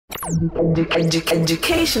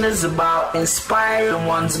Education is about inspiring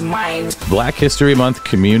one's mind. Black History Month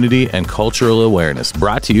community and cultural awareness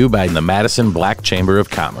brought to you by the Madison Black Chamber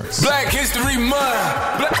of Commerce. Black History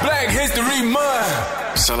Month. Black History Month.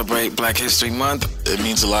 Celebrate Black History Month. It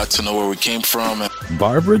means a lot to know where we came from.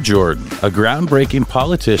 Barbara Jordan, a groundbreaking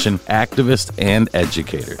politician, activist, and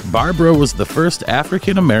educator. Barbara was the first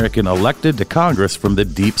African-American elected to Congress from the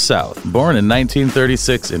Deep South. Born in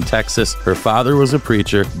 1936 in Texas, her father was a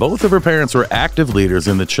preacher. Both of her parents were active leaders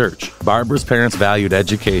in the church. Barbara's parents valued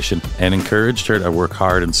education and encouraged her to work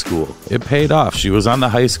hard in school. It paid off. She was on the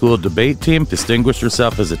high school debate team, distinguished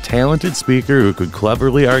herself as a talented speaker who could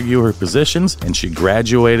cleverly argue her positions, and she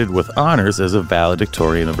graduated with honors as a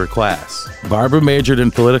valedictorian of her class. Barbara majored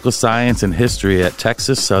in political science and history at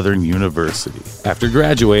Texas Southern University. After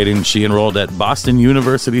graduating, she enrolled at Boston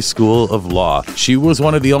University School of Law. She was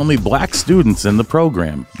one of the only black students in the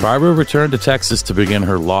program. Barbara returned to Texas to begin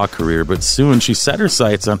her law career, but soon she set her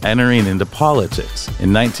sights on entering into politics.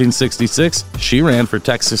 In 1966, she ran for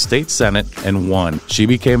Texas State Senate and won. She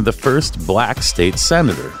became the first black state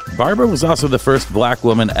senator. Barbara was also the first black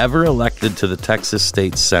woman ever elected to the Texas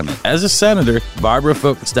State Senate. As a senator, Barbara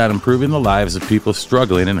focused on improving the lives of people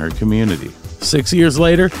struggling in her community. 6 years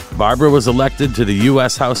later, Barbara was elected to the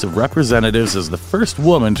U.S. House of Representatives as the first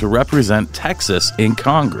woman to represent Texas in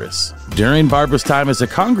Congress. During Barbara's time as a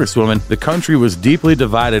congresswoman, the country was deeply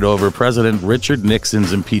divided over President Richard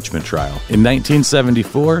Nixon's impeachment trial. In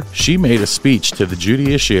 1974, she made a speech to the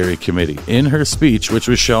Judiciary Committee. In her speech, which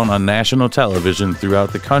was shown on national television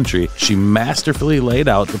throughout the country, she masterfully laid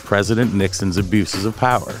out the President Nixon's abuses of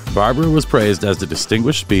power. Barbara was praised as a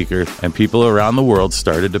distinguished speaker, and people around the world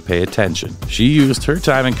started to pay attention. She used her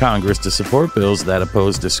time in Congress to support bills that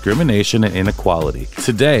oppose discrimination and inequality.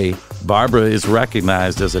 Today, Barbara is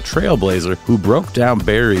recognized as a trailblazer who broke down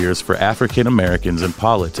barriers for African Americans in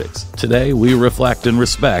politics. Today, we reflect and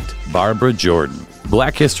respect Barbara Jordan.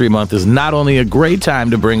 Black History Month is not only a great time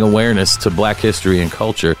to bring awareness to Black history and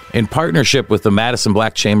culture. In partnership with the Madison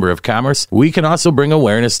Black Chamber of Commerce, we can also bring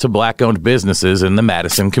awareness to Black-owned businesses in the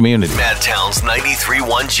Madison community. Madtown's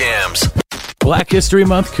 93.1 Jams. Black History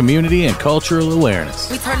Month community and cultural awareness.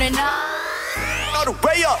 We turning up.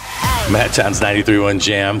 Way up. Madtown's 93.1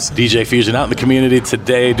 Jams. DJ Fusion out in the community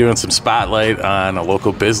today doing some spotlight on a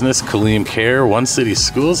local business, Kaleem Care, One City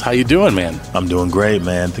Schools. How you doing, man? I'm doing great,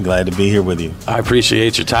 man. Glad to be here with you. I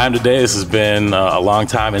appreciate your time today. This has been a long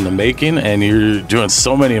time in the making, and you're doing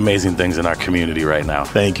so many amazing things in our community right now.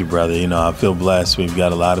 Thank you, brother. You know, I feel blessed. We've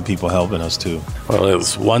got a lot of people helping us, too. Well,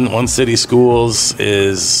 it's One City Schools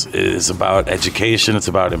is about education, it's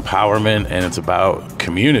about empowerment, and it's about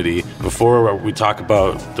community. Before we talk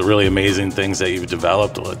about the really amazing things that you've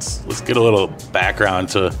developed, let's get a little background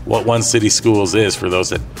to what One City Schools is for those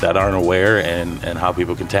that aren't aware, and how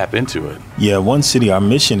people can tap into it. Yeah, One City, our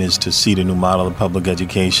mission is to seed a new model of public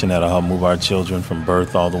education that'll help move our children from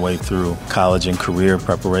birth all the way through college and career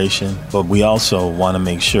preparation. But we also want to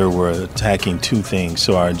make sure we're attacking two things.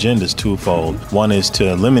 So our agenda is twofold. One is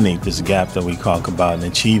to eliminate this gap that we talk about in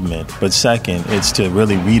achievement. But second, it's to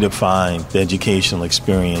really redefine the educational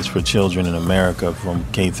experience for children in America from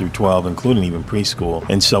K through 12, including even preschool.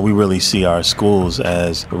 And so we really see our schools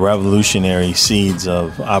as revolutionary seeds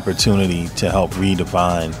of opportunity to help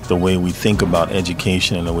redefine the way we think about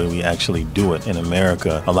education and the way we actually do it in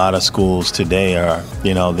America. A lot of schools today are,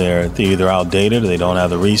 they're either outdated or they don't have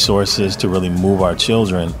the resources to really move our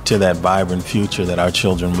children to that vibrant future that our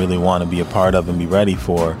children really want to be a part of and be ready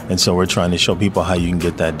for. And so we're trying to show people how you can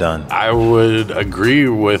get that done. I would agree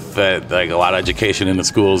with that. Like, a lot of education in the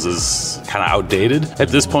schools is kind of outdated at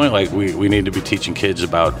this point. Like, we need to be teaching kids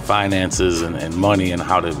about finances and money and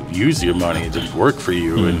how to use your money to work for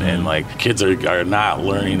you. Mm-hmm. And like, kids are not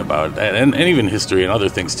learning about that, and even history and other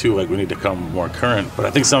things too. Like, we need to come more current. But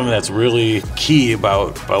I think something that's really key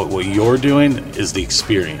about what you're doing is the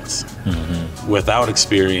experience. Mm-hmm. Without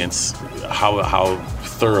experience, how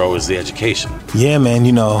thorough is the education? Yeah, man,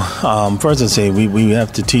 first I'd say we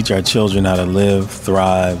have to teach our children how to live,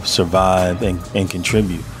 thrive, survive, and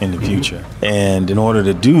contribute in the future. And in order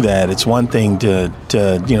to do that, it's one thing to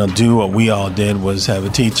do what we all did, was have a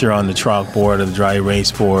teacher on the chalkboard or the dry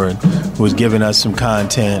erase board who was giving us some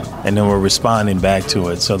content, and then we're responding back to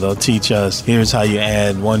it. So they'll teach us, here's how you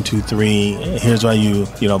add 1, 2, 3, here's why you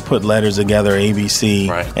put letters together, ABC,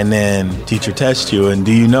 right. And then teacher tests you, and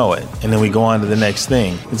do you know it? And then we go on to the next thing.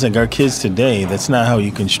 thing. It's like our kids today, that's not how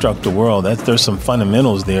you construct the world. There's some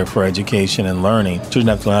fundamentals there for education and learning. Children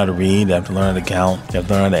have to learn how to read, they have to learn how to count, they have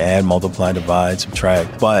to learn how to add, multiply, divide,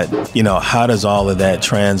 subtract. But, how does all of that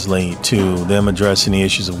translate to them addressing the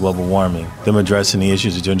issues of global warming, them addressing the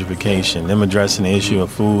issues of gentrification, them addressing the issue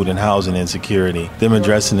of food and housing insecurity, them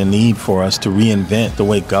addressing the need for us to reinvent the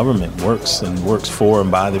way government works and works for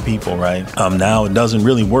and by the people, right? Now it doesn't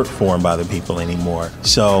really work for and by the people anymore.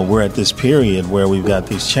 So we're at this period where we've got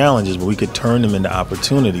these challenges, but we could turn them into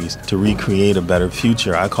opportunities to recreate a better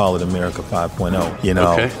future. I call it America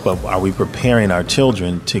 5.0, But are we preparing our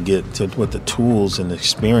children to get to with the tools and the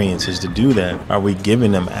experiences to do that? Are we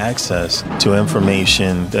giving them access to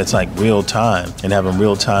information that's like real time and having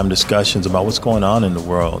real time discussions about what's going on in the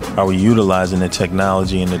world? Are we utilizing the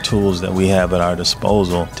technology and the tools that we have at our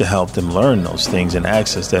disposal to help them learn those things and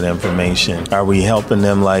access that information? Are we helping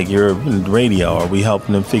them like your radio? Are we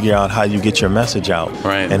helping them figure out how you get your message out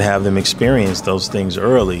and have them experience those things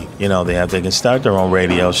early? They can start their own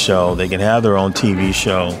radio show. They can have their own TV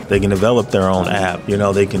show. They can develop their own app.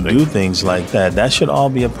 They can do things like that. That should all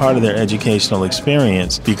be a part of their educational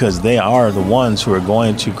experience because they are the ones who are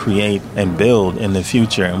going to create and build in the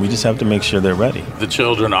future. And we just have to make sure they're ready. The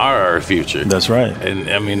children are our future. That's right. And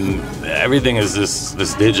I mean, everything is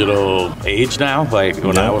this digital age now. Like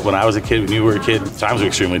when I was a kid, when you were a kid, times were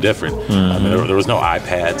extremely different. I mean, there was no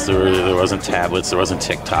iPads, there wasn't tablets, there wasn't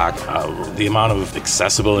TikTok. The amount of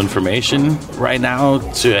accessible information right now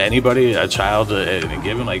to anybody, a child,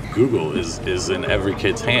 given like Google is in every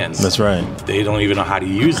kid's hands. That's right. They don't even know how to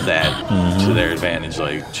use that to their advantage.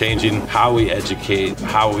 Like changing how we educate,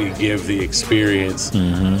 how we give the experience,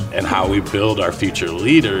 and how we build our future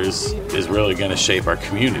leaders is really going to shape our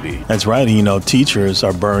community. That's right. Teachers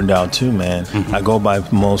are burned out too, man. I go by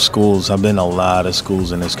most schools. I've been in a lot of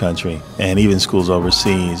schools in this country and even schools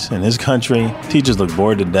overseas. In this country, teachers look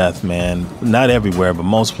bored to death, man. Not everywhere, but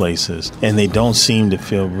most places. And they don't seem to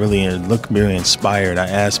look very inspired. I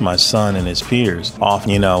ask my son and his peers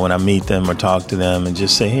often, when I meet them or talk to them and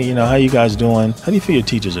just say, hey, how you guys doing? How do you feel your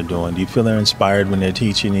teachers are doing? Do you feel they're inspired when they're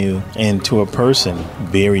teaching you? And to a person,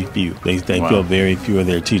 very few. They feel very few of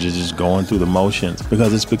their teachers just going through the motions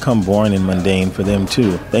because it's become boring and mundane for them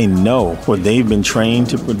too. They know what they've been trained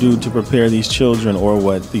to do to prepare these children or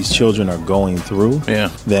what these children are going through.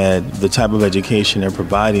 That the type of education they're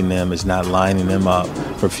providing them is not lining them up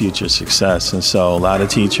for future success. And so a lot of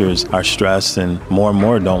teachers are stressed and more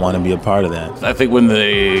don't want to be a part of that. I think when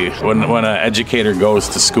an educator goes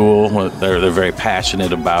to school, they're very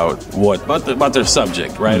passionate about their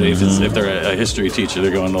subject, right? If they're a history teacher,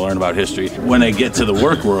 they're going to learn about history. When they get to the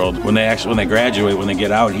work world, when they graduate, when they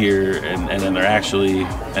get out here and then they're actually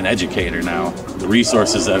an educator now, the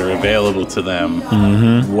resources that are available to them,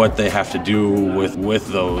 what they have to do with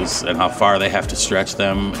those and how far they have to stretch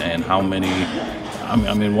them and how many.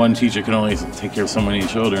 I mean, one teacher can only take care of so many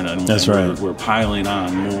children, and that's right. We're piling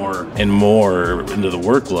on more and more into the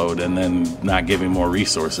workload, and then not giving more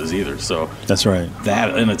resources either. So that's right.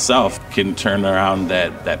 That in itself can turn around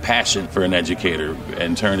that passion for an educator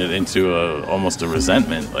and turn it into almost a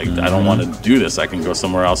resentment. Like I don't want to do this. I can go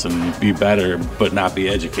somewhere else and be better, but not be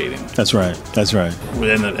educating. That's right. That's right.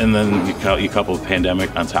 And then you couple the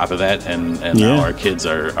pandemic on top of that, and now our kids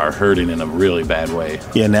are hurting in a really bad way.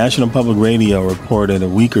 Yeah, National Public Radio reported a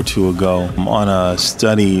week or two ago on a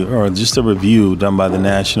study or just a review done by the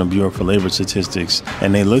National Bureau for Labor Statistics,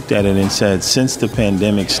 and they looked at it and said since the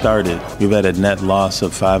pandemic started, we've had a net loss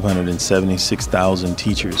of 576,000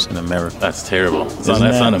 teachers in America. That's terrible. That's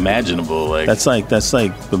unimaginable. That's like the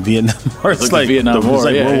Vietnam War. It's like the Vietnam War. It's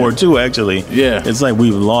like World War II, actually. Yeah. It's like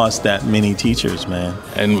we've lost that many teachers, man.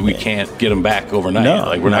 And we can't get them back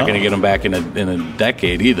overnight. We're not going to get them back in a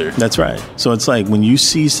decade either. That's right. So it's like when you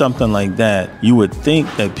see something like that, you would think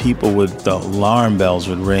that the alarm bells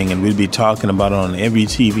would ring and we'd be talking about it on every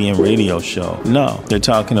TV and radio show. No, they're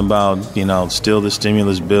talking about, still the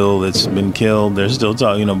stimulus bill that's been killed. They're still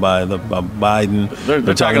talking about Biden.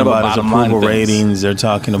 They're talking about his approval ratings. They're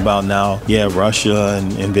talking about now, Russia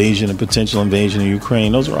and potential invasion of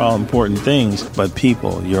Ukraine. Those are all important things. But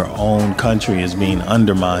people, your own country is being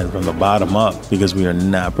undermined from the bottom up because we are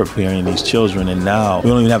not preparing these children. And now we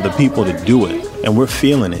don't even have the people to do it. And we're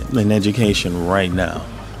feeling it in education right now.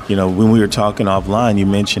 When we were talking offline, you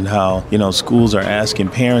mentioned how, schools are asking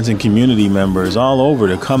parents and community members all over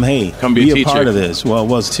to come be a part of this. Well, it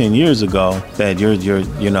was 10 years ago that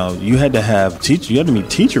you had to meet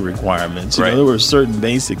teacher requirements. Right. There were certain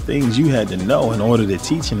basic things you had to know in order to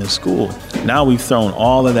teach in a school. Now we've thrown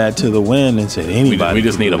all of that to the wind and said anybody. We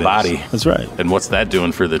just need a this. body. That's right. And what's that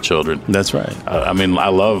doing for the children? That's right. I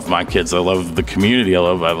love my kids. I love the community. I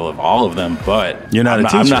love all of them. But you're not a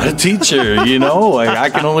teacher. I'm not a teacher. Like I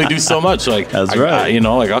can only do so much. Like that's right.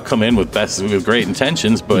 I'll come in with great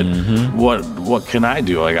intentions, but what can I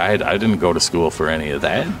do? Like I didn't go to school for any of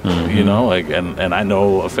that. And I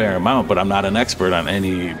know a fair amount, but I'm not an expert on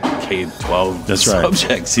any K-12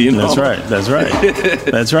 subjects. That's right.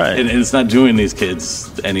 That's right. And it's not doing these kids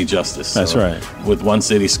any justice. That's right. With One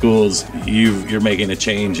City Schools, you're making a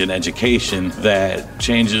change in education that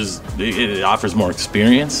changes. It offers more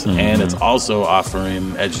experience, and it's also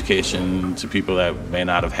offering education to people that may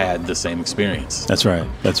not have had the same experience. That's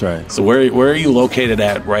right. So where are you located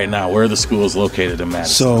at right now? Where are the schools located in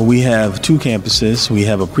Madison? So we have two campuses. We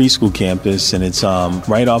have a preschool campus, and it's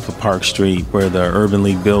right off of Park Street where the Urban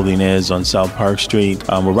League building is on South Park Street.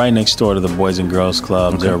 We're right next door to the Boys and Girls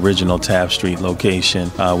Club, their original Taft Street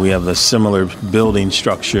location. We have a similar building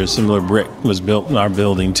structure, similar brick was built in our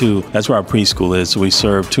building too. That's where our preschool is. So we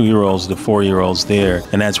serve 2-year-olds to 4-year-olds there,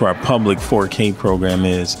 and that's where our public 4K program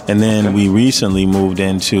is. And then we recently moved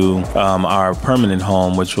into our permanent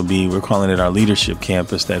home, which we're calling it our leadership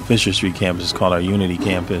campus. That Fisher Street campus is called our Unity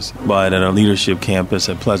campus. But at our leadership campus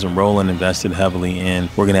at Pleasant Roland, invested heavily in,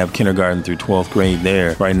 we're going to have kindergarten through 12th grade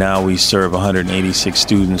there. Right now we serve 186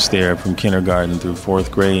 students there from kindergarten through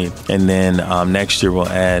 4th grade. And then next year we'll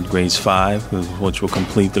add grades 5, which will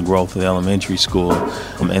complete the growth of the elementary school.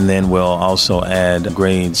 And then we'll also add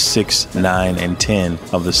grades 6, 9, and 10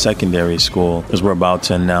 of the secondary school, because we're about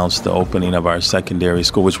to announce the opening of our secondary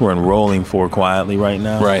school, which we're enrolling for quietly right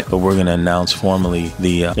now. Right. But we're going to announce formally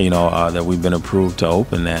that we've been approved to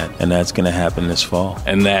open that, and that's going to happen this fall.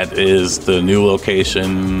 And that is the new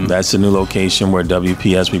location. That's the new location where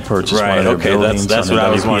WPS, we purchased one of their buildings. That's on what the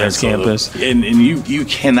I was wondering. WPS campus. And you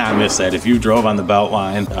cannot miss that. If you drove on the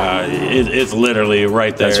Beltline, it's literally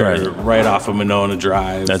right there. That's right. Right off of Monona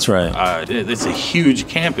Drive. That's right. It's a huge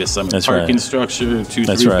campus. That's parking right. structure, 3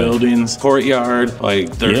 buildings, courtyard.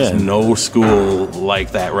 There's no school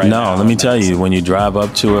like that right now. No, let me tell you, when you drive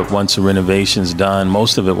up to it, once the renovation's done,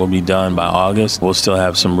 most of it will be done by August. We'll still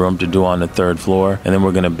have some room to do on the 3rd floor, and then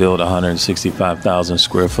we're going to build a 165,000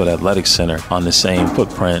 square foot athletic center on the same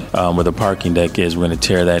footprint where the parking deck is. We're going to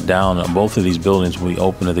tear that down. Both of these buildings will be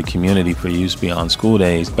open to the community for use beyond school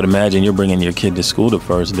days. But imagine you're bringing your kid to school the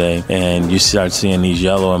first day, and you start seeing these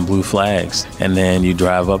yellow and blue flags, and then you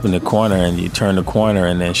drive up in the corner, and you turn the corner,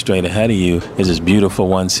 and then straight ahead of you is this beautiful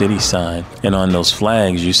One City sign. And on those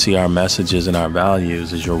flags, you see our messages and our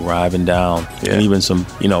values as you're driving down, and even some,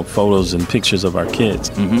 photos and pictures of our kids.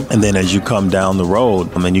 And then as you come down the road,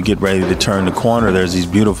 and you get ready to turn the corner, there's these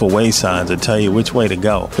beautiful way signs that tell you which way to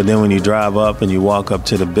go. But then when you drive up and you walk up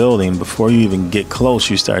to the building, before you even get close,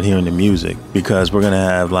 you start hearing the music, because we're going to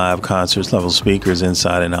have live concerts level speakers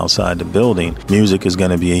inside and outside the building. Music is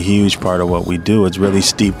going to be a huge part of what we do. It's really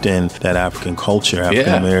steeped in that African culture,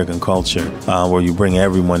 African American culture, where you bring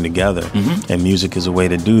everyone together, and music is a way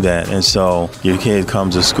to do that. And so your kid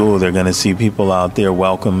comes to school, they're going to see people out there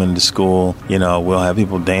welcoming to school. We'll have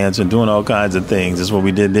people dancing, doing all kinds of things. That's what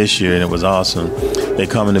we did this year, and it was awesome. They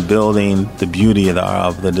come in the building, the beauty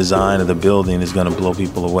of the design of the building is going to blow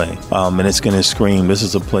people away. And it's going to scream, this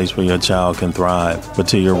is a place where your child can thrive. But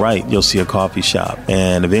to your right, you'll see a coffee shop.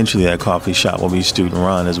 And eventually that coffee shop will be student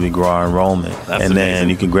run as we grow our enrollment. That's and amazing. Then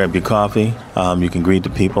you can grab your coffee. You can greet the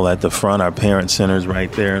people at the front. Our parent center's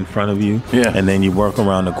right there in front of you. Yeah. And then you work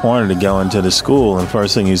around the corner to go into the school, and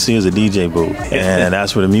first thing you see is a DJ booth. And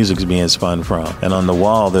that's where the music's being spun from. And on the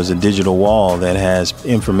wall, there's a digital wall that has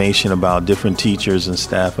information about different teachers and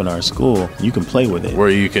staff in our school. You can play with it. Where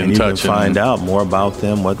you can touch and find out more about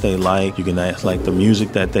them, what they like. You can ask the music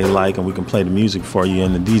that they like, and we can play the music for you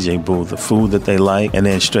in the DJ booth, the food that they like. And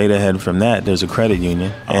then straight ahead from that, there's a credit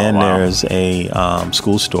union, and there's a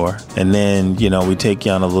school store. And then, we take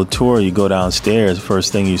you on a little tour. You go downstairs.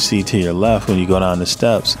 First thing you see to your left when you go down the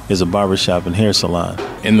steps is a barbershop and hair salon.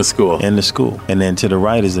 In the school. In the school. And then to the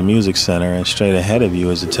right is the music center, and straight ahead of you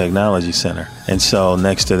is the technology center. And so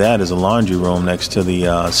next to that is a laundry room next to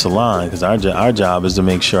the salon, because our job is to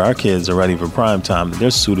make sure our kids are ready for prime time.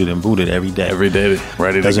 They're suited and booted every day. Every day,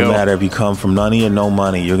 ready to go. Doesn't matter if you come from money or no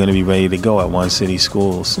money, you're going to be ready to go at One City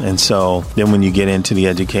Schools. And so then when you get into the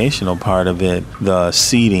educational part of it, the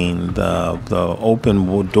seating, the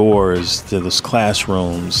open doors to those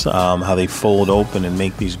classrooms, how they fold open and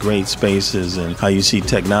make these great spaces, and how you see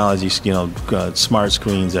technology, smart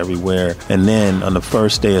screens everywhere. And then on the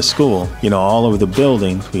first day of school, all over the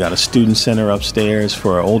building, we got a student center upstairs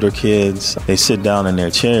for our older kids. They sit down in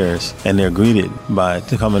their chairs and they're greeted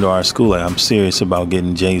to come into our school. Like, I'm serious about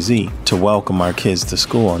getting Jay-Z to welcome our kids to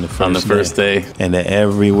school on the first day. And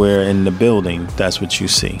everywhere in the building, that's what you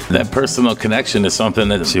see. That personal connection is something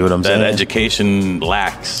that education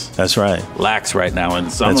lacks. That's right. Lacks right now.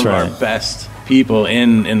 And some of our best people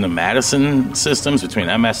in the Madison systems, between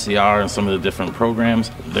MSCR and some of the different programs,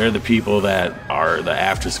 they're the people that are the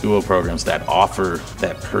after-school programs that offer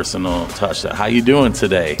that personal touch. That, how you doing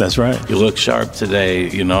today? That's right. You look sharp today.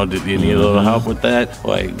 Do you need a little help with that?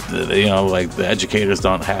 Like the educators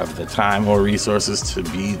don't have the time or resources to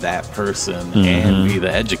be that person and be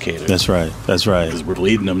the educator. That's right. That's right. Because we're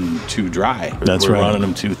leading them too dry. We're running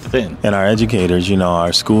them too thin. And our educators,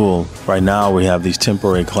 our school, right now we have these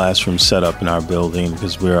temporary classrooms set up in our building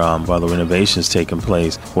because we're while the renovation's taking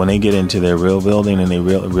place. When they get into their real building and they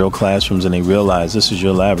real classrooms, and they realize this is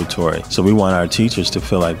your laboratory. So we want our teachers to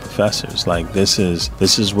feel like professors. Like this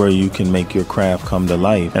is where you can make your craft come to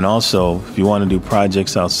life. And also, if you want to do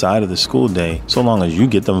projects outside of the school day, so long as you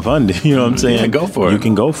get them funded, you know what I'm saying? Yeah, go for it. You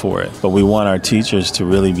can go for it. But we want our teachers to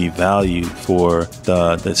really be valued for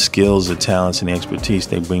the skills, the talents, and the expertise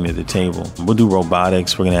they bring to the table. We'll do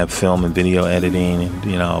robotics. We're going to have film and video editing. And,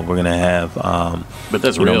 we're going to have but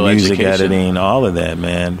that's real music education. editing, all of that,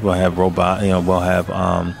 man. We'll have we'll have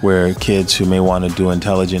where kids who may want to do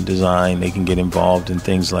intelligent design, they can get involved in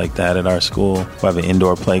things like that at our school. We'll have an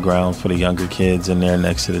indoor playground for the younger kids in there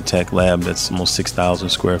next to the tech lab that's almost 6,000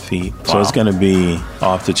 square feet. Wow. So it's going to be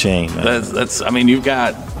off the chain, man. That's. I mean, you've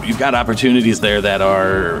got opportunities there that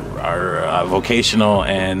are vocational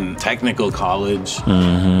and technical college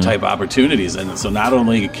type opportunities, and so not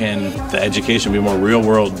only can the education be more real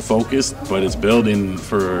world focused, but it's building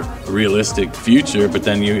for a realistic future. But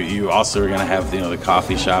then you also are going to have the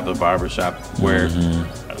coffee shop, the barber shop, where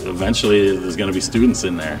eventually there's going to be students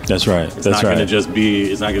in there. That's right. It's not going to just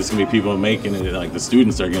be people making it. Like the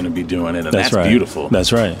students are going to be doing it, and that's right. Beautiful.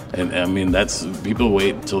 That's right. And I mean, that's people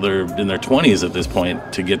wait till they're in their 20s at this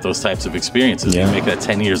point to get those types of experiences. Yeah. You make that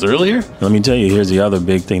 10 years earlier. Let me tell you, here's the other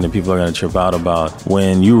big thing that people are going to trip out about.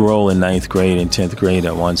 When you roll in 9th grade and 10th grade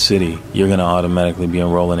at One City, you're going to automatically be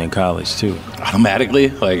enrolling in college too. Automatically?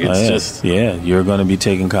 Like it's just... Yeah, you're going to be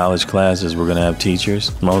taking college classes. We're going to have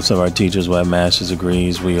teachers. Most of our teachers will have master's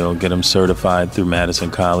degrees. We'll get them certified through Madison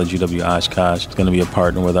College. UW Oshkosh is going to be a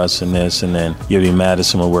partner with us in this. And then UW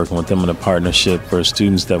Madison, we're working with them in a partnership for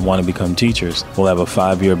students that want to become teachers. We'll have a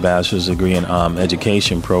 5-year bachelor's degree in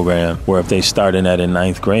education program where if they start in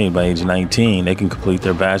 9th grade by age 19, they can complete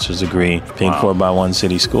their bachelor's degree paid for by One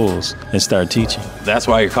City Schools and start teaching. That's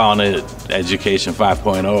why you're calling it Education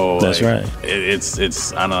 5.0. That's right.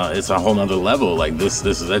 It's a whole nother level. Like this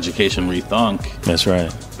is education rethunk. That's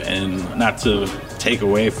right. And not to take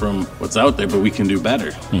away from what's out there, but we can do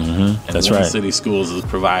better. That's One right. City Schools is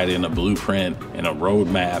providing a blueprint and a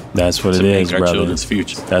roadmap. That's what to it make is, our brother. children's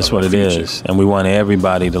future. That's what it is. And we want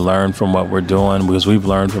everybody to learn from what we're doing because we've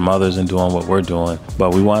learned from others in doing what we're doing.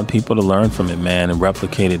 But we want people to learn from it, man, and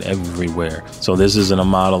replicate it everywhere. So this isn't a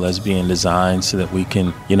model that's being designed so that we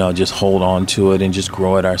can, just hold on to it and just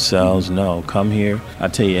grow it ourselves. No, come here. I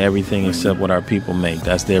tell you everything except what our people make.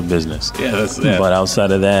 That's their business. Yeah, that's that. But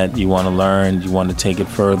outside of that, you want to learn, you want to take it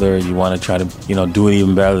further, you want to try to, do it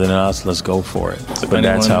even better than us, let's go for it. But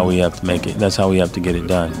that's how we have to make it. That's how we have to get it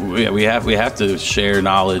done. We have to share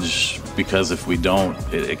knowledge because if we don't,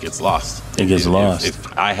 it gets lost. It gets lost.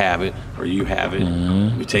 If I have it or you have it,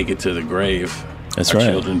 we take it to the grave. That's Our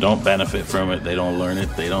right. children don't benefit from it. They don't learn it.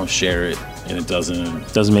 They don't share it. And it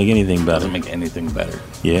doesn't make anything better. Doesn't make anything better.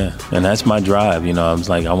 Yeah, and that's my drive. I was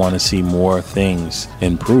like, I want to see more things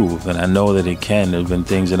improve, and I know that it can. There's been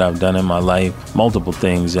things that I've done in my life, multiple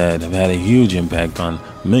things that have had a huge impact on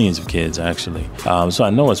millions of kids, actually. So I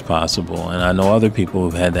know it's possible, and I know other people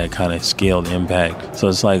who've had that kind of scaled impact. So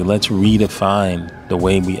it's like, let's redefine the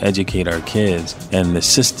way we educate our kids, and the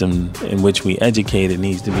system in which we educate it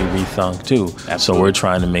needs to be rethunk too. Absolutely. So we're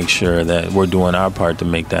trying to make sure that we're doing our part to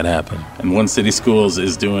make that happen. And One City Schools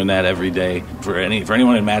is doing that every day. For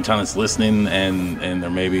anyone in Madtown that's listening and they're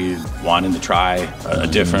maybe wanting to try a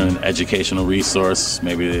different educational resource,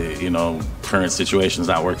 maybe current situation's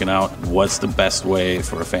not working out, what's the best way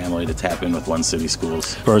for a family to tap in with One City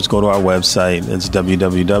Schools? First, go to our website. It's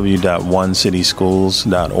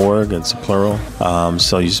www.onecityschools.org. It's plural.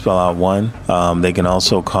 So you spell out one. They can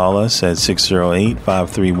also call us at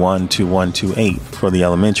 608-531-2128 for the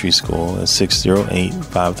elementary school. It's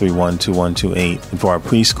 608-531-2128. And for our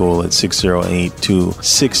preschool, it's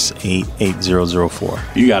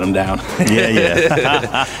 608-268-8004. You got them down.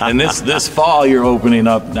 Yeah. And this fall, you're opening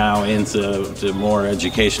up now into more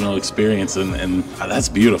educational experience, and that's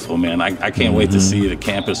beautiful, man. I can't wait to see the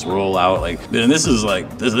campus roll out. And this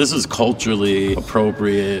is culturally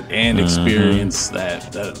appropriate and experience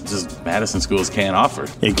that just Madison schools can't offer.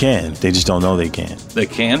 It can. They just don't know they can. They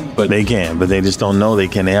can, but they just don't know they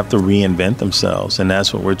can. They have to reinvent themselves, and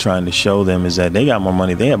that's what we're trying to show them, is that they got more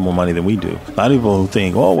money. They have more money than we do. A lot of people who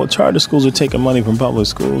think, charter schools are taking money from public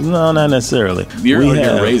schools. No, not necessarily. You're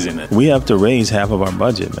raising it. We have to raise half of our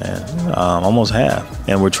budget, man. Almost half.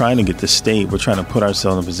 And we're trying to get the state, we're trying to put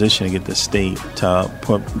ourselves in a position to get the state to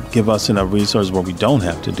give us enough resources where we don't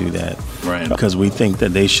have to do that. Right. Because we think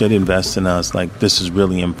that they should invest in us. Like, this is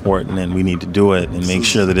really important and we need to do it and make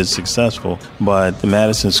sure that it's successful. But the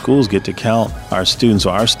Madison schools get to count our students.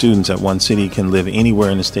 So our students at One City can live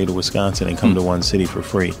anywhere in the state of Wisconsin and come to One City for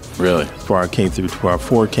free. Really? For our K through 12, our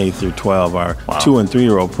 4 K through 12, our 2 and 3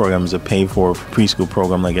 year old program is a pay for preschool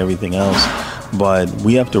program like everything else. But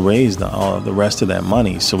we have to raise the rest of that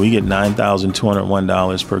money. So we get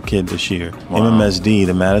 $9,201 per kid this year. Wow. MMSD,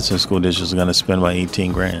 the Madison School District, is going to spend about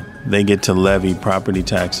 $18,000. They get to levy property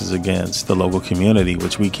taxes against the local community,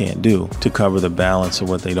 which we can't do, to cover the balance of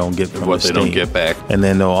what they don't get from the state. What they don't get back. And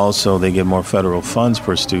then they get more federal funds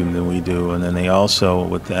per student than we do. And then they also,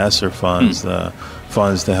 with the ESSER funds, the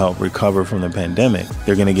funds to help recover from the pandemic,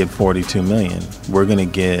 they're going to get $42 million. We're going to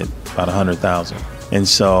get about $100,000. And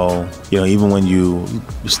so, even when you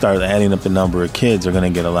start adding up the number of kids, they're going to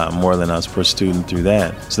get a lot more than us per student through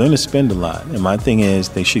that. So they're going to spend a lot. And my thing is,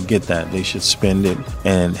 they should get that. They should spend it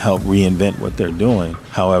and help reinvent what they're doing.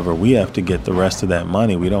 However, we have to get the rest of that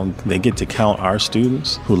money. They get to count our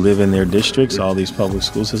students who live in their districts, all these public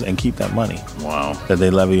schools, and keep that money. Wow. That they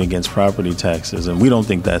levy against property taxes. And we don't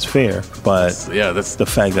think that's fair. But that's the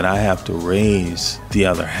fact that I have to raise the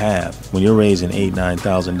other half. When you're raising $8,000,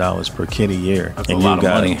 $9,000 per kid a year, and you've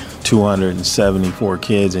got 274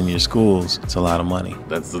 kids in your schools, it's a lot of money.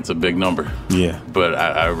 That's a big number. Yeah. But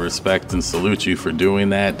I respect and salute you for doing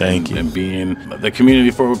that. Thank you. And being the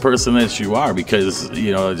community forward person that you are, because,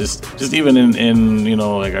 just even in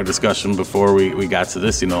like our discussion before we got to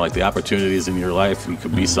this, like the opportunities in your life, you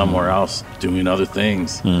could be somewhere else doing other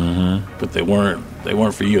things, but they weren't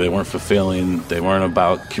for you. They weren't fulfilling. They weren't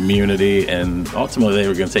about community, and ultimately they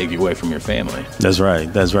were going to take you away from your family. That's right.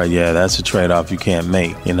 Yeah, that's a trade-off you can't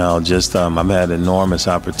make. I've had enormous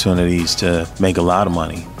opportunities to make a lot of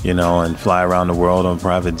money, and fly around the world on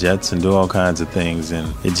private jets and do all kinds of things,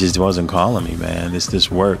 and it just wasn't calling me, man. It's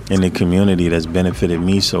this work in the community that's benefited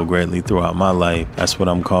me so greatly throughout my life. That's what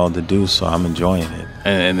I'm called to do, so I'm enjoying it.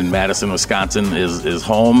 And in Madison, Wisconsin is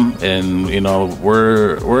home, and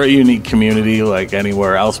we're a unique community like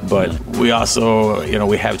anywhere else, but we also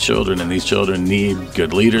we have children, and these children need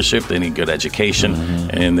good leadership, they need good education,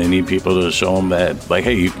 and they need people to show them that, like,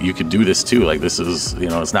 hey, you could do this too. Like, this is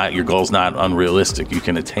it's not, your goal's not unrealistic, you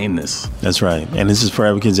can attain this. That's right. And this is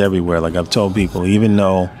for kids everywhere. Like I've told people, even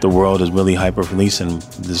though the world is really hyper-policing,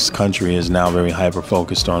 this country is now very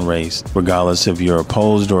hyper-focused on race. Regardless if you're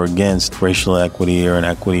opposed or against racial equity or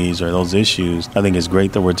inequities or those issues, I think it's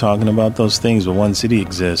great that we're talking about those things, but One City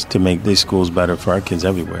exists to make these schools better for our kids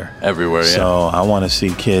everywhere. Everywhere, yeah. So I want to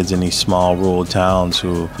see kids in these small rural towns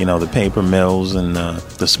who, the paper mills and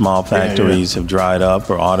the small factories have dried up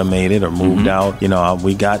or automated or moved out.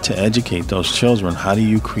 We got to educate those children. How do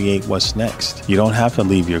you create what's next? You don't have to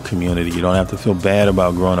leave your community. You don't have to feel bad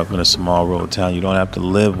about growing up in a small rural town. You don't have to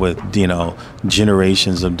live with,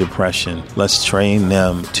 generations of depression. Let's train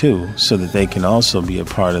them too, so that they can also also be a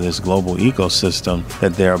part of this global ecosystem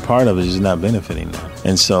that they're a part of is just not benefiting them.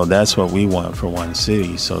 And so that's what we want for One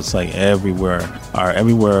City. So it's like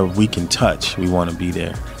everywhere we can touch, we want to be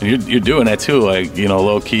there. And you're doing that too, like, you know,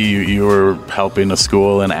 low key, you were helping a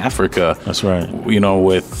school in Africa. That's right. You know,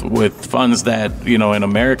 with funds that, you know, in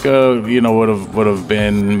America, you know, would have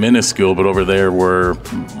been minuscule, but over there were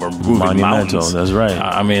moving monumental. Mountains. That's right.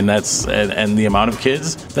 I mean, that's and the amount of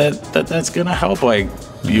kids that's gonna help, like,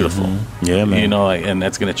 beautiful. Mm-hmm. Yeah, man. You know, like, and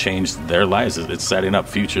that's gonna change their lives. It's setting up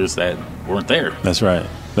futures that weren't there. That's right.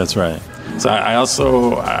 That's right. So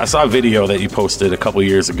I saw a video that you posted a couple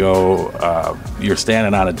years ago. You're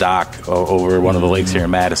standing on a dock over one of the lakes here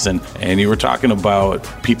in Madison, and you were talking about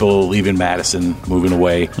people leaving Madison, moving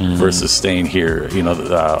away versus staying here. You know,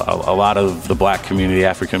 a lot of the black community,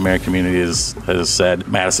 African American community has said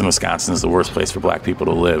Madison, Wisconsin is the worst place for black people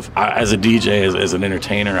to live. As a DJ, as an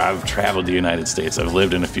entertainer, I've traveled the United States. I've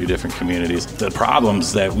lived in a few different communities. The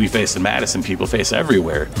problems that we face in Madison, people face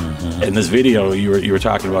everywhere. In this video, you were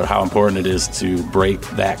talking about how important it is to break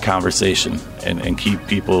that conversation and keep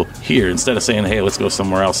people here instead of saying, hey, let's go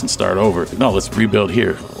somewhere else and start over. No, let's rebuild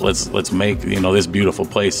here. Let's make, you know, this beautiful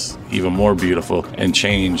place even more beautiful and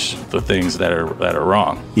change the things that are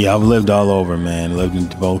wrong. Yeah, I've lived all over, man. Lived in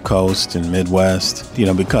both coast and Midwest. You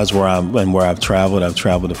know, because where I've traveled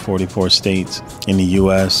to 44 states in the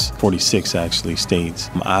U.S., 46 actually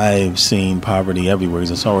states. I've seen poverty everywhere.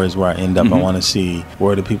 As far as where I end up, I want to see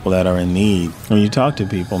where the people that are in need. When you talk to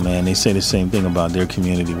people, man, they say the same thing about their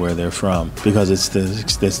community, where they're from, because it's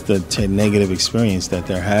the negative experience that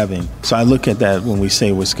they're having. So I look at that when we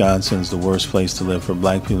say Wisconsin's the worst place to live for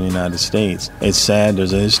black people in the United States. It's sad.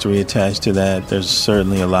 There's a history attached to that. There's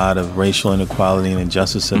certainly a lot of racial inequality and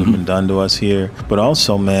injustice that have been done to us here. But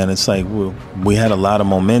also, man, it's like we had a lot of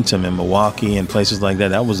momentum in Milwaukee and places like that.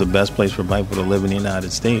 That was the best place for black people to live in the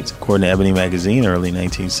United States. According to Ebony Magazine, early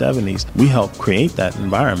 1970s, we helped create that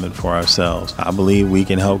environment for ourselves. I believe we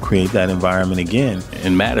can help create that environment again.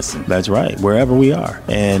 In Madison. That's right, wherever we are.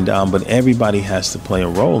 And but everybody has to play a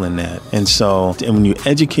role in that. And so when you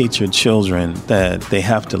educate your children that they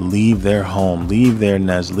have to leave their home, leave their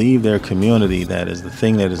nest, leave their community, that is the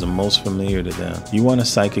thing that is the most familiar to them. You want to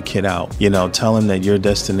psych a kid out, you know, tell them that your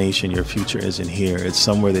destination, your future isn't here. It's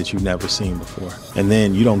somewhere that you've never seen before. And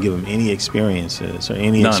then you don't give them any experiences or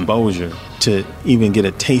any exposure to even get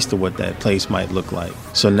a taste of what that place might look like.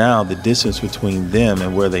 So now the distance between them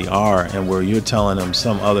and where they are and where you're telling them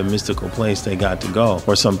some other mystical place they got to go,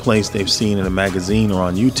 or some place they've seen in a magazine or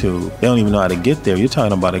on YouTube, they don't even know how to get there. You're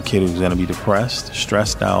talking about a kid who's going to be depressed,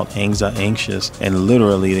 stressed out, anxious, and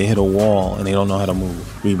literally they hit a wall and they don't know how to move.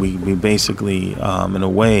 We basically, in a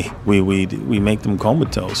way, we make them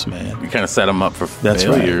comatose, man. You kind of set them up for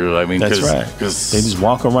failure. Right. I mean, that's right. Because they just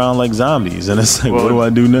walk around like zombies, and it's like, what do I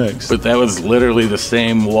do next? But that was literally the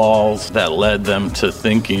same walls that led them to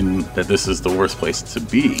thinking that this is the worst place to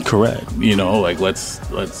be. Correct. You know, like let's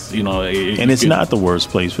you know. And it's not the worst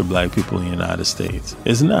place for black people in the United States.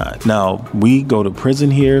 It's not. Now, we go to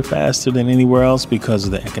prison here faster than anywhere else because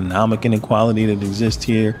of the economic inequality that exists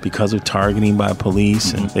here, because of targeting by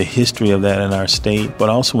police and the history of that in our state. But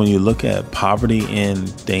also when you look at poverty in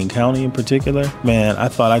Dane County in particular, man, I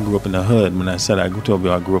thought I grew up in the hood. When I said I told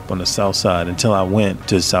you I grew up on the south side, until I went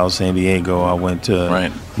to South San Diego, I went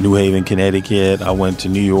to New Haven, Connecticut, I went to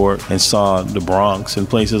New York and saw the Bronx and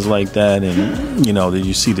places like that. And, you know, that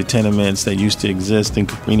you see the tenements that used to exist in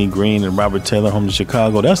Cabrini Green and Robert Taylor home to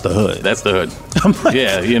Chicago. That's the hood. That's the hood. I'm like,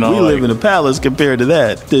 yeah, you know. We live in a palace compared to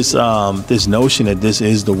that. This notion that this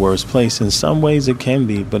is the worst place. In some ways it can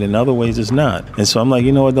be, but in other ways it's not. And so I'm like,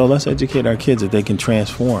 you know what, though? Let's educate our kids that they can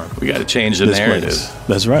transform. We got to change the narrative. Place.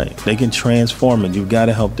 That's right. They can transform it. You've got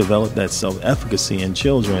to help develop that self-efficacy in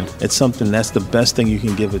children. It's something that's the best thing you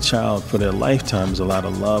can give a child for their lifetime, is a lot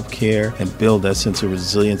of love, care, and build that sense of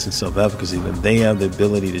resilience and self-efficacy, that they have the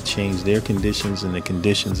ability to change their conditions and the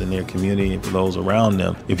conditions in their community and for those around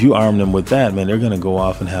them. If you arm them with that, man, they're going to go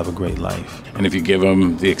off and have a great life. And if you give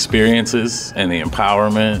them the experiences and the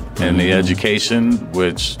empowerment and the education,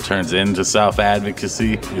 which turns into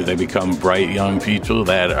self-advocacy, they become bright young people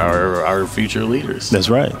that are our future leaders. That's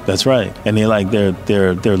right. That's right. And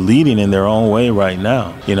they're leading in their own way right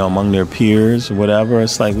now, you know, among their peers, whatever.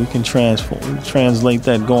 It's like we can translate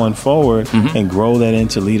that going forward and grow that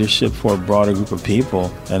into leadership for a broader group of people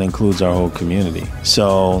that includes our whole community.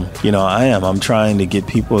 So, you know, I'm trying to get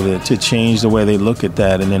people to change the way they look at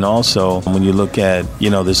that. And then also when you look at, you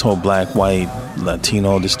know, this whole black-white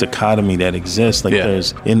Latino, this dichotomy that exists. Like Yeah.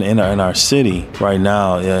 there's in our city right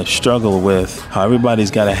now, struggle with how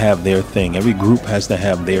everybody's got to have their thing. Every group has to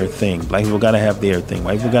have their thing. Black people got to have their thing.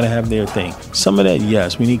 White people got to have their thing. Some of that,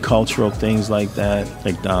 yes, we need cultural things like that.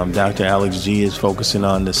 Like Dr. Alex G is focusing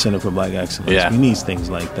on the Center for Black Excellence. Yeah. We need things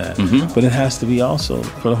like that. But it has to be also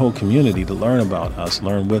for the whole community to learn about us,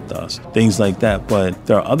 learn with us, things like that. But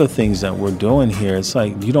there are other things that we're doing here. It's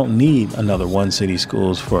like you don't need another One City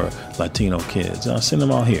Schools for Latino kids. Send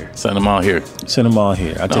them all here. Send them all here. Send them all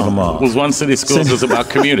here. I take them all. It was One City Schools is about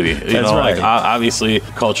community. That's right. Like obviously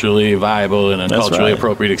culturally viable and That's culturally right.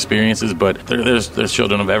 appropriate experiences, but there's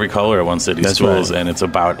children of every color at One City That's Schools, right. and it's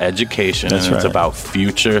about education, That's and it's right. about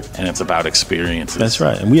future, and it's about experiences. That's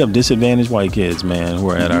right. And we have disadvantaged white kids, man, who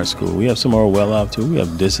are at our school. We have some who are well off, too. We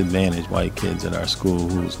have disadvantaged white kids at our school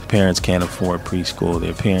whose parents can't afford preschool.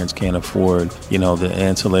 Their parents can't afford, the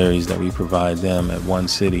ancillaries that we provide them at One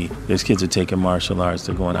City. There's kids that taking martial arts.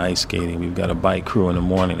 They're going ice skating. We've got a bike crew in the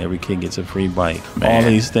morning. Every kid gets a free bike. Man. All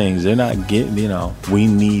these things, they're not getting, we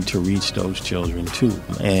need to reach those children, too.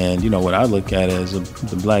 And, what I look at as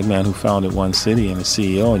the black man who founded One City and the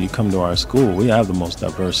CEO, and you come to our school, we have the most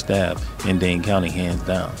diverse staff in Dane County, hands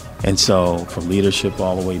down. And so from leadership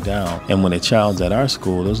all the way down. And when a child's at our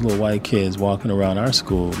school, those little white kids walking around our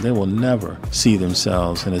school, they will never see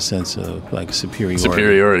themselves in a sense of like superiority.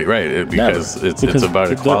 Superiority, right? Because it's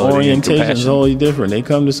about equality the orientation and is compassion. totally different. They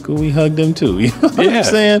come to school, we hug them too. You know what Yeah. I'm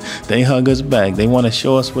saying? They hug us back. They want to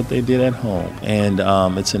show us what they did at home. And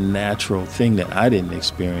it's a natural thing that I didn't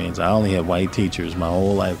experience. I only had white teachers my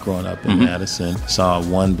whole life growing up in Madison. Saw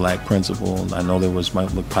one black principal. I know there was Mike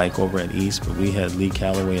McPike over at East, but we had Lee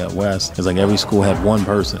Calloway at West. It's like every school had one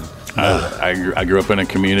person. I grew up in a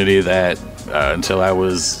community that until I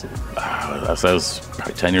was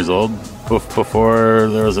probably 10 years old before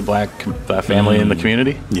there was a black family in the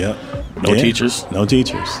community. Yep. No teachers. No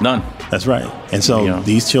teachers. None. That's right. And so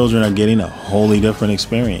these children are getting a wholly different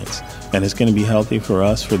experience. And it's going to be healthy for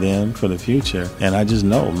us, for them, for the future. And I just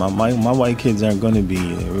know my white kids aren't going to be,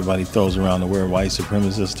 everybody throws around the word white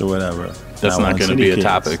supremacist or whatever. That's not going to be a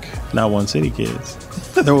topic. Not One City kids.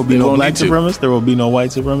 There will be They no won't black need to. supremacists. There will be no white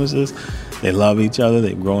supremacists. They love each other.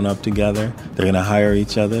 They've grown up together. They're going to hire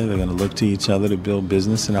each other. They're going to look to each other to build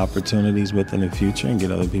business and opportunities within the future and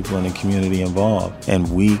get other people in the community involved.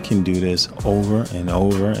 And we can do this over and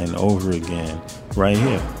over and over again right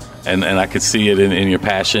here. And I could see it in your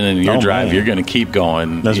passion and your drive. Man. You're going to keep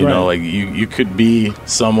going. That's right. Like you could be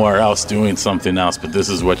somewhere else doing something else, but this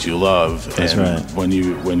is what you love. That's and right. When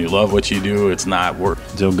you love what you do, it's not work.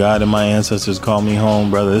 Till God and my ancestors call me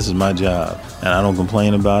home, brother, this is my job. And I don't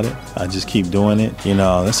complain about it. I just keep doing it.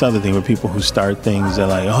 That's the other thing with people who start things, they're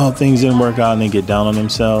like, oh, things didn't work out, and they get down on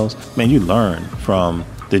themselves. Man, you learn from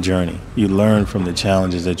the journey. You learn from the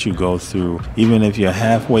challenges that you go through. Even if you're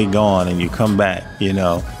halfway gone and you come back, you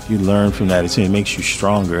learn from that. It makes you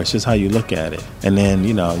stronger. It's just how you look at it. And then,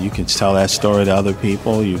 you can tell that story to other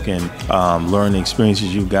people. You can learn the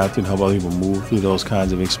experiences you've got through and help other people move through those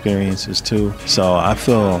kinds of experiences too. So I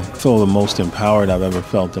feel the most empowered I've ever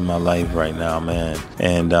felt in my life right now, man.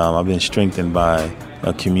 And I've been strengthened by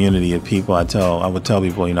a community of people. I would tell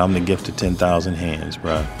people, I'm the gift of 10,000 hands,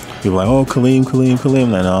 bro. People are like, oh, Kaleem.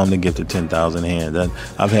 Like, no, I'm the gift of 10,000 hands.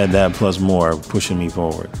 I've had that plus more pushing me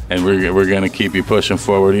forward. And we're going to keep you pushing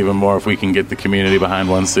forward even more if we can get the community behind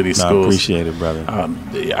One City Schools. I appreciate it, brother.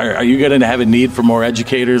 Are you going to have a need for more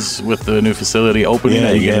educators with the new facility opening?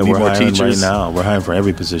 Are you going to need we're more hiring teachers? right now. We're hiring for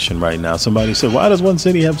every position right now. Somebody said, why does One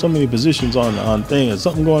City have so many positions on things? Is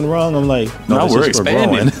something going wrong? I'm like, no, we're just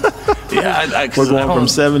expanding. growing. Yeah, We're going from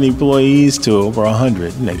 70 employees to over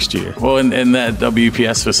 100 next year. Well, in that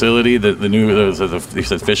WPS facility, the new, you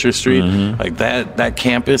said Fisher Street, like that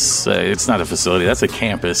campus, it's not a facility, that's a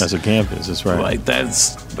campus. That's a campus, that's right. Like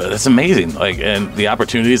that's amazing. Like, and the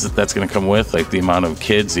opportunities that's going to come with, like the amount of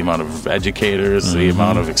kids, the amount of educators, the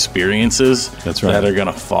amount of experiences That's right. that are going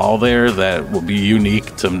to fall there that will be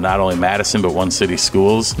unique to not only Madison but One City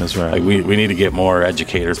Schools. That's right. Like we need to get more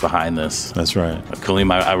educators behind this. That's right.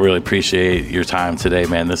 Kaleem, I really appreciate your time today,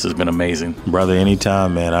 man. This has been amazing. Brother,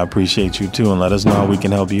 anytime, man. I appreciate you too, and let us know how we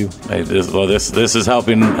can help you. Hey, this is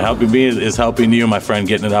helping me, is helping you, my friend,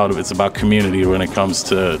 getting it out of. It's about community when it comes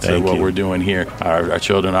to what we're doing here. Our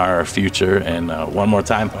children are our future. And one more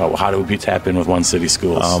time, how do we tap in with One City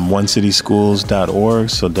Schools? OneCitySchools.org.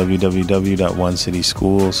 So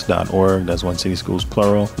www.onecityschools.org. That's One City Schools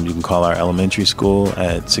plural. You can call our elementary school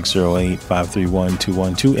at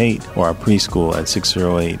 608-531-2128 or our preschool at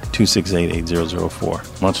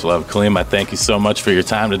 608-268-8004. Much love, Kaleem. I thank you so much for your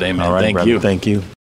time today, man. All right, thank brother. you. Thank you.